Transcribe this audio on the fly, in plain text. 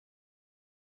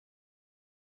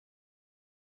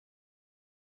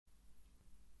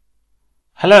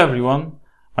Hello everyone,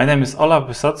 my name is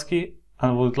Wysocki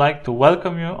and would like to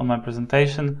welcome you on my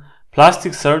presentation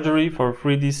Plastic Surgery for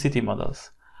 3D City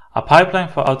Models, a pipeline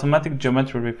for automatic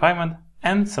geometry refinement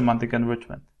and semantic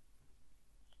enrichment.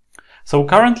 So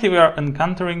currently we are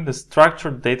encountering the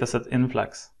structured dataset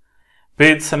influx, be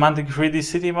it semantic 3D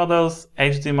city models,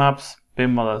 HD maps,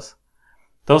 BIM models.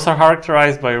 Those are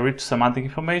characterized by rich semantic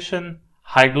information,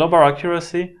 high global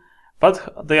accuracy,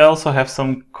 but they also have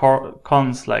some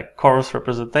cons like coarse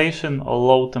representation or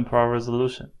low temporal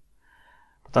resolution.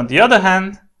 But on the other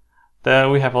hand,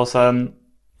 we have also an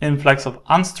influx of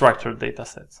unstructured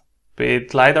datasets, be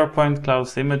it LiDAR point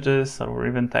clouds, images, or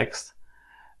even text.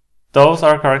 Those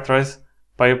are characterized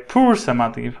by poor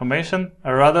semantic information,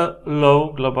 a rather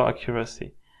low global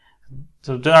accuracy.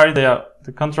 So generally they are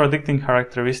the contradicting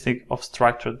characteristic of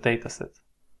structured datasets.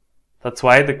 That's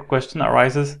why the question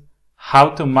arises how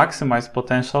to maximize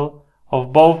potential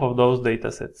of both of those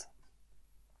datasets.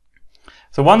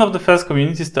 So one of the first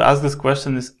communities to ask this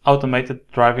question is automated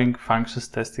driving functions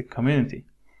testing community.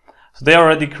 So they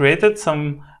already created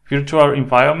some virtual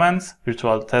environments,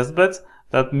 virtual testbeds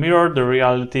that mirror the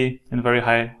reality in very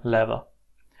high level.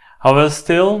 However,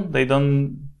 still they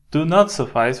do not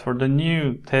suffice for the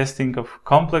new testing of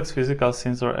complex physical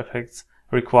sensor effects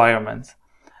requirements.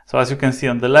 So as you can see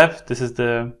on the left, this is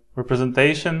the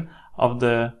representation of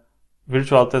the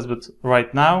virtual testbed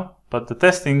right now, but the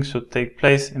testing should take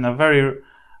place in a very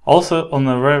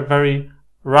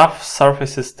rough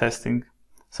surfaces testing.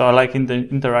 So like in the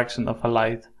interaction of a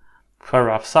light with a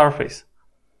rough surface.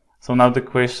 So now the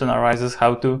question arises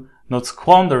how to not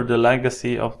squander the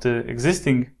legacy of the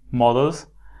existing models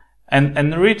and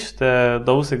enrich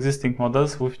those existing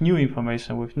models with new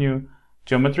information, with new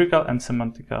geometrical and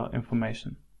semantical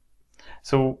information.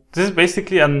 So this is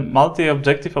basically a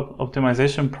multi-objective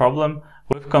optimization problem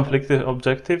with conflicting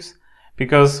objectives,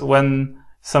 because when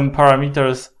some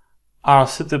parameters are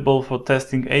suitable for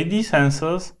testing AD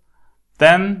sensors,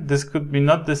 then this could be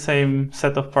not the same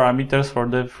set of parameters for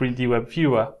the 3D web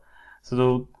viewer.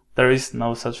 So there is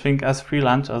no such thing as free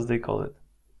lunch, as they call it.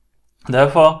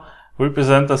 Therefore, we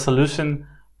present a solution,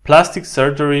 plastic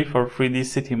surgery for 3D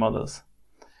city models.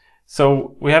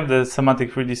 So we have the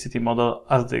semantic 3D city model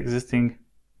as the existing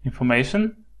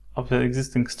information of the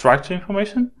existing structure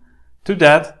information. To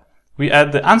that, we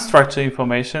add the unstructured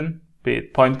information, be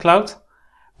it point clouds,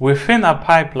 within a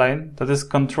pipeline that is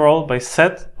controlled by a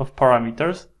set of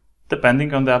parameters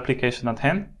depending on the application at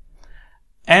hand.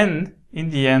 And in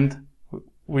the end,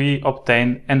 we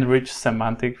obtain enriched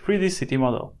semantic 3D city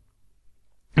model.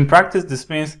 In practice, this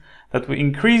means that we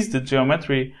increase the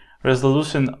geometry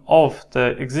resolution of the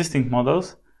existing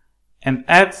models and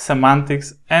add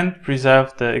semantics and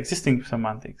preserve the existing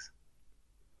semantics.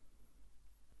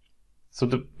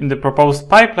 So in the proposed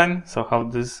pipeline, so how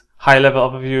this high-level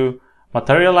overview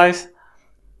materialize,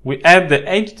 we add the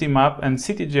HD map and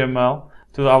CTGML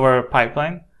to our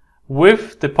pipeline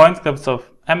with the point clouds of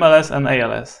MLS and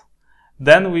ALS.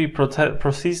 Then we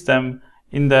process them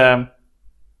in the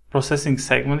processing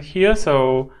segment here,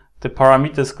 so the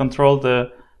parameters control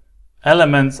the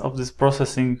elements of this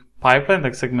processing pipeline,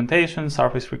 like segmentation,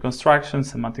 surface reconstruction,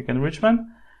 semantic enrichment.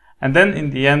 And then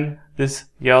in the end, this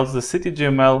yields the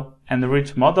CTGML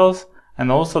enriched models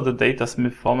and also the data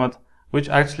Smith format, which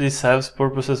actually serves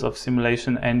purposes of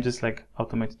simulation engines like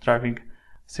automated driving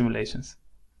simulations.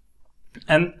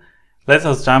 And let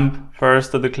us jump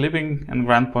first to the clipping and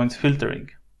ground point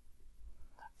filtering.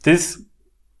 This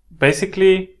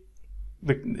basically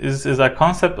is a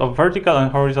concept of vertical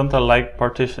and horizontal like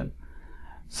partition.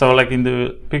 So like in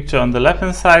the picture on the left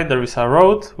hand side, there is a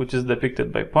road which is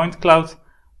depicted by point clouds.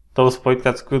 Those point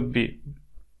clouds could be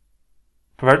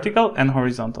vertical and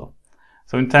horizontal.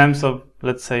 So in terms of,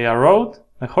 let's say, a road,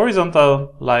 the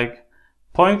horizontal like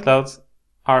point clouds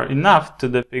are enough to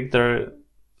depict the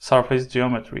surface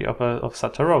geometry of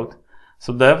such a road.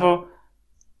 So therefore,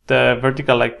 the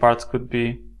vertical like parts could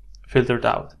be filtered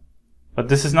out. But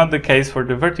this is not the case for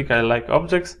the vertical like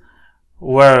objects,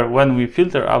 where when we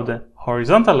filter out the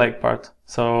horizontal like part,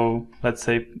 so let's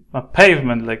say a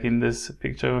pavement like in this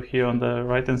picture here on the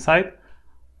right hand side,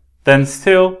 then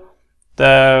still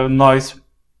the noise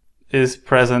is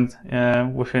present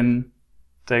within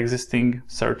the existing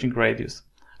searching radius,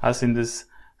 as in this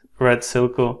red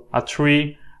circle, a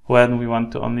tree, when we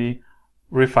want to only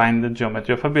refine the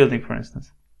geometry of a building, for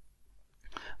instance.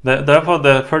 Therefore,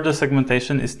 the further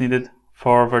segmentation is needed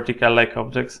for vertical like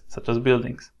objects such as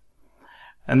buildings.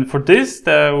 And for this,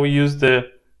 we use the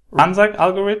Ransack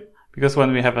algorithm, because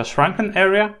when we have a shrunken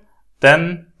area,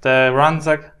 then the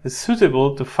Ransack is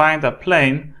suitable to find a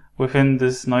plane within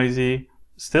this noisy,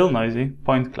 still noisy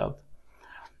point cloud.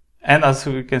 And as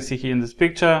we can see here in this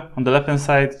picture, on the left hand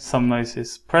side, some noise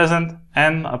is present,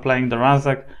 and applying the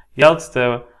ransack yields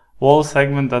the wall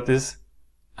segment that is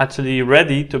actually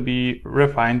ready to be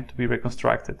refined, to be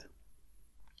reconstructed.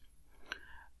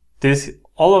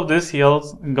 All of this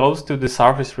goes to the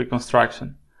surface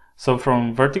reconstruction. So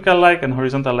from vertical-like and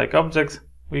horizontal-like objects,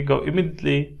 we go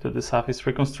immediately to the surface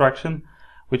reconstruction,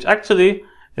 which actually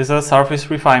is a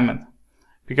surface refinement.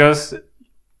 Because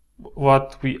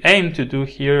what we aim to do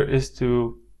here is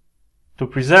to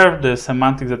preserve the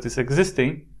semantics that is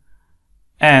existing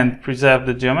and preserve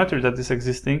the geometry that is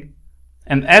existing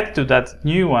and add to that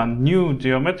new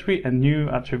geometry and new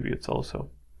attributes also.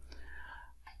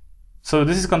 So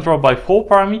this is controlled by 4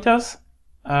 parameters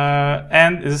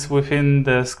and is within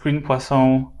the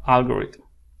screen-Poisson algorithm.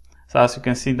 So as you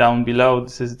can see down below,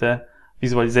 this is the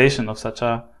visualization of such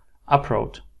a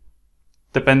approach.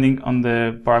 Depending on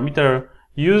the parameter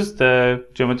used, the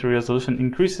geometry resolution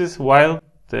increases while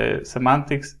the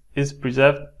semantics is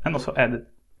preserved and also added.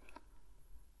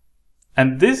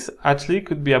 And this actually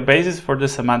could be a basis for the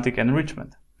semantic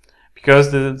enrichment,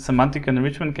 because the semantic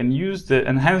enrichment can use the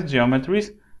enhanced geometries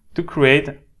to create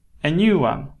a new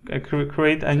one,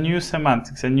 create a new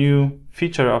semantics, a new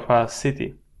feature of a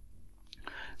city.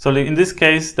 So in this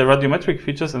case, the radiometric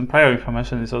features and prior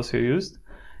information is also used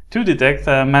to detect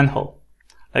a manhole.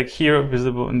 Like here,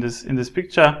 visible in this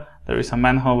picture, there is a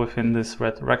manhole within this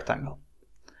red rectangle.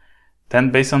 Then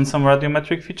based on some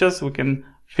radiometric features, we can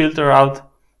filter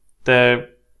out the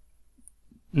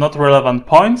not relevant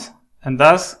points and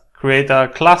thus create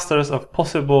clusters of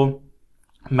possible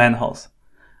manholes,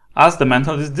 as the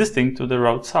manhole is distinct to the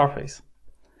road surface.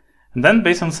 And then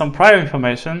based on some prior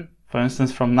information, for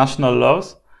instance from national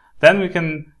laws, then we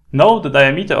can know the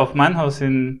diameter of manholes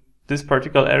in this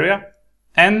particular area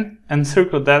and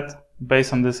encircle that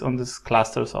based on this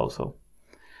clusters also,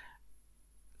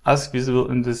 as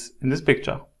visible in this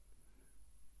picture.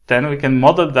 Then we can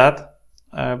model that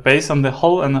based on the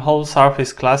whole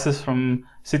surface classes from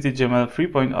CityGML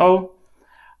 3.0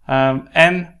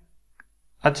 and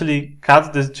actually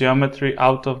cut this geometry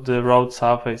out of the road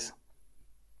surface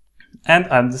and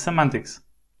add the semantics.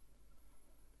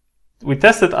 We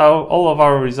tested all of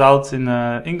our results in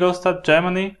Ingolstadt,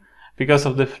 Germany, because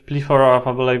of the plethora of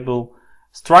available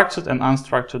structured and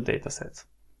unstructured datasets.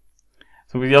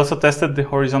 So we also tested the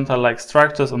horizontal-like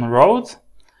structures on roads,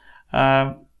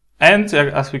 and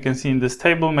as we can see in this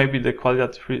table, maybe the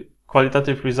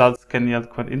qualitative results can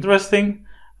yield quite interesting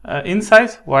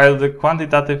insights, while the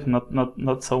quantitative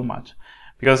not so much.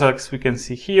 Because as we can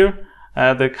see here,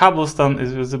 the cobblestone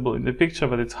is visible in the picture,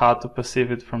 but it's hard to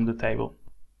perceive it from the table.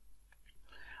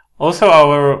 Also,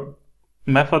 our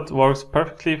method works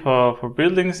perfectly for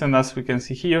buildings, and as we can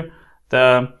see here,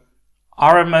 the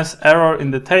RMS error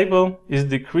in the table is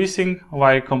decreasing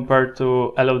while compared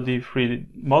to LOD-free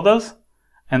models,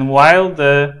 and while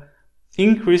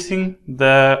increasing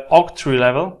the octree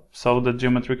level, so the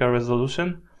geometrical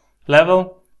resolution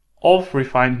level of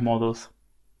refined models.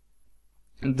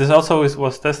 This also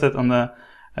was tested on the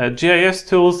GIS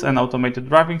tools and automated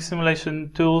driving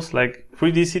simulation tools like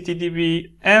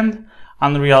 3D-CTDB and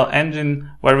Unreal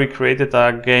Engine, where we created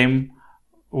a game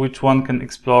which one can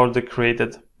explore the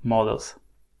created models.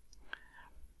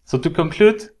 So to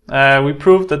conclude, we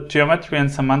proved that geometry and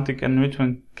semantic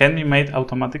enrichment can be made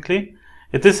automatically.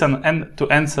 It is an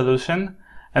end-to-end solution,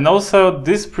 and also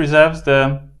this preserves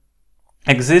the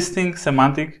existing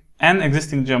semantic and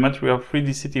existing geometry of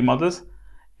 3D city models,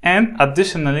 and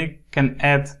additionally can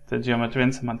add the geometry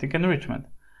and semantic enrichment.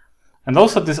 And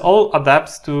also this all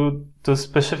adapts to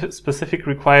specific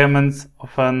requirements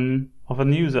of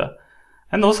an user,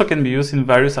 and also can be used in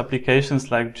various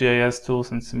applications like GIS tools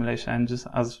and simulation engines,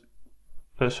 as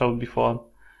showed before.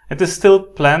 It is still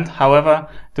planned, however,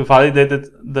 to validate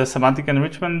the semantic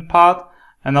enrichment part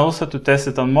and also to test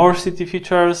it on more city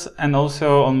features and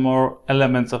also on more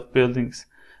elements of buildings,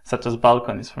 such as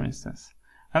balconies, for instance.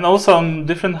 And also on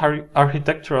different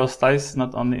architectural styles,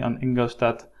 not only on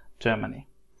Ingolstadt, Germany.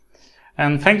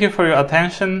 And thank you for your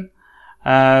attention.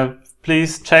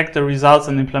 Please check the results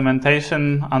and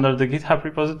implementation under the GitHub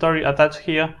repository attached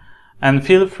here, and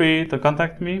feel free to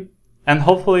contact me, and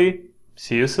hopefully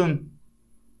see you soon.